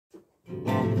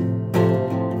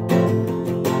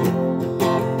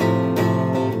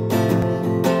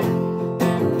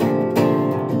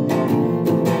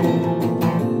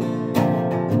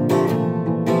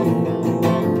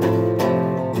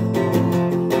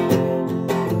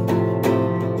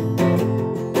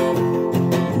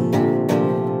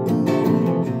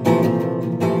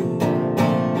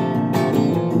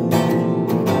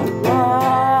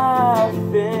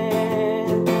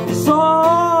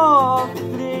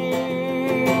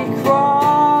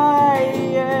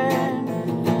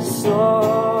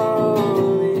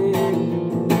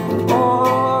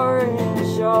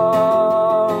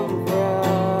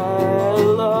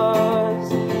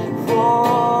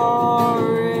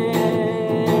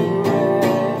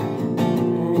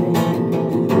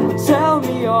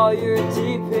All your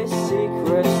deepest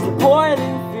secrets, the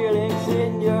boiling feelings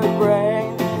in your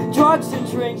brain. Drugs and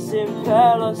drinks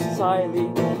impel us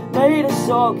tightly, made us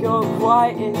all go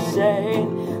quite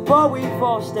insane. But we've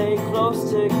all stayed close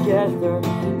together,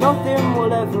 nothing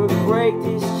will ever break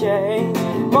these chains.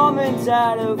 Mom and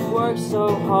dad have worked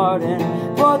so hard, and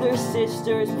brothers,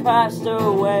 sisters passed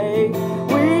away.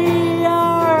 We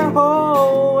are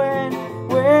whole and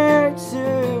we're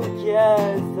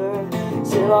together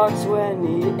till our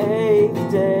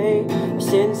 28th day. Our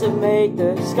sins have made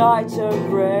the sky turn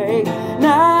gray.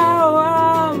 Now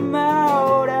I'm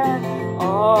out and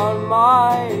on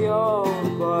my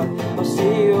own, but I'll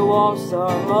see you all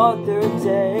some other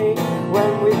day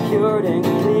when we're cured and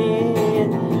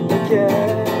clean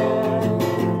again.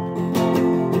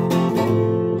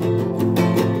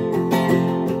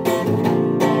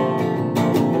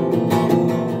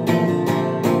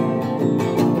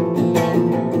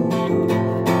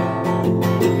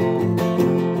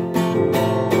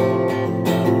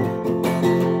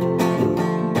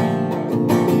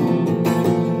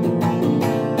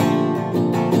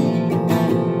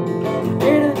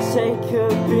 Take a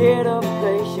bit of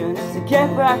patience to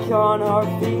get back on our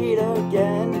feet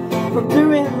again. From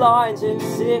doing lines and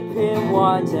sipping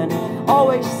wines and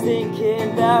always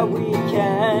thinking that we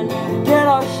can get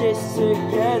our shits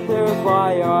together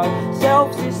by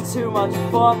ourselves is too much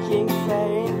fucking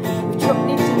pain. We just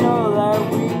need to know that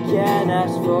we can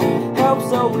ask for help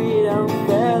so we don't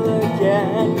fail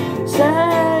again.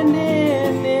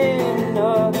 Standing in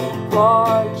a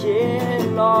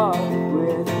parking lot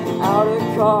without a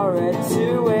car at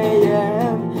 2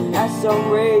 a.m. at some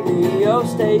radio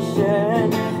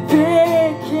station,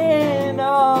 picking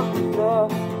up the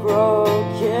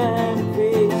broken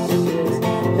pieces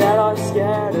that are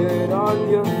scattered on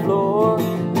your floor.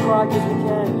 Cry 'cause we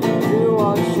can't do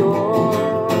our chores.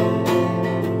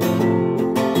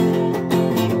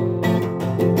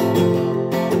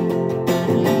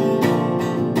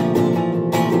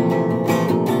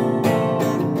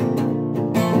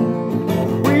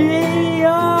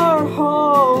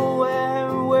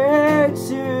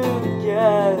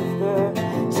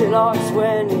 Till our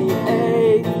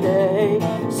 28th day,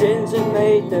 sins have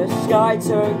made the sky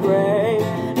turn grey.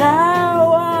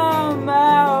 Now I'm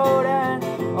out and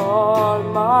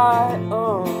on my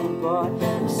own, but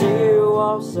I'll see you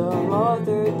all some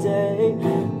other day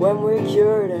when we're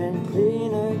cured and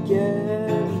clean again.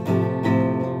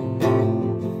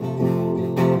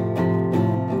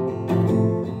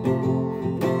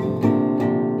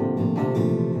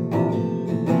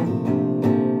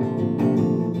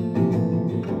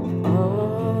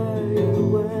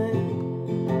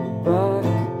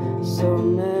 So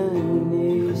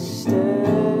many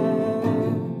steps,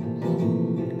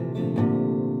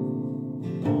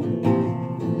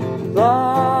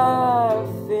 laughing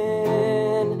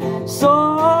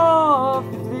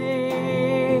softly,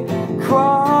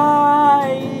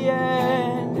 crying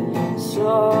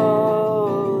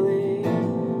slowly,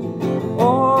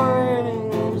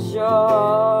 orange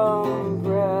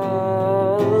umbrellas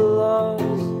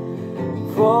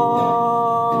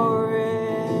pouring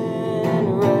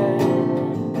rain.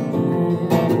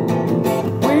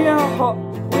 We are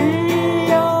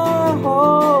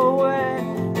whole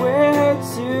and we're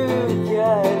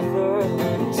together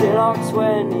till our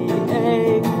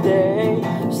 28th day.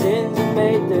 Sins have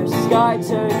made the sky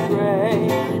turn grey.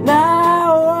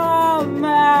 Now I'm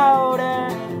out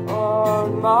and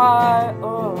on my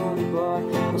own, but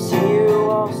I'll see you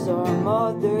all some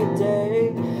other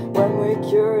day when we're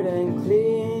cured and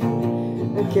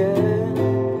clean again.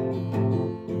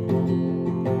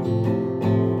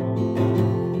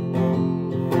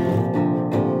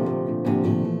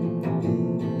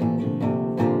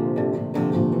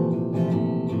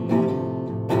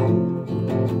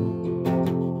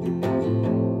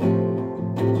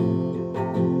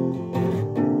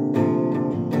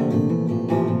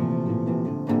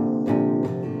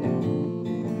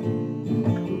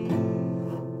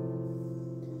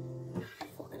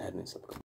 and subscribe.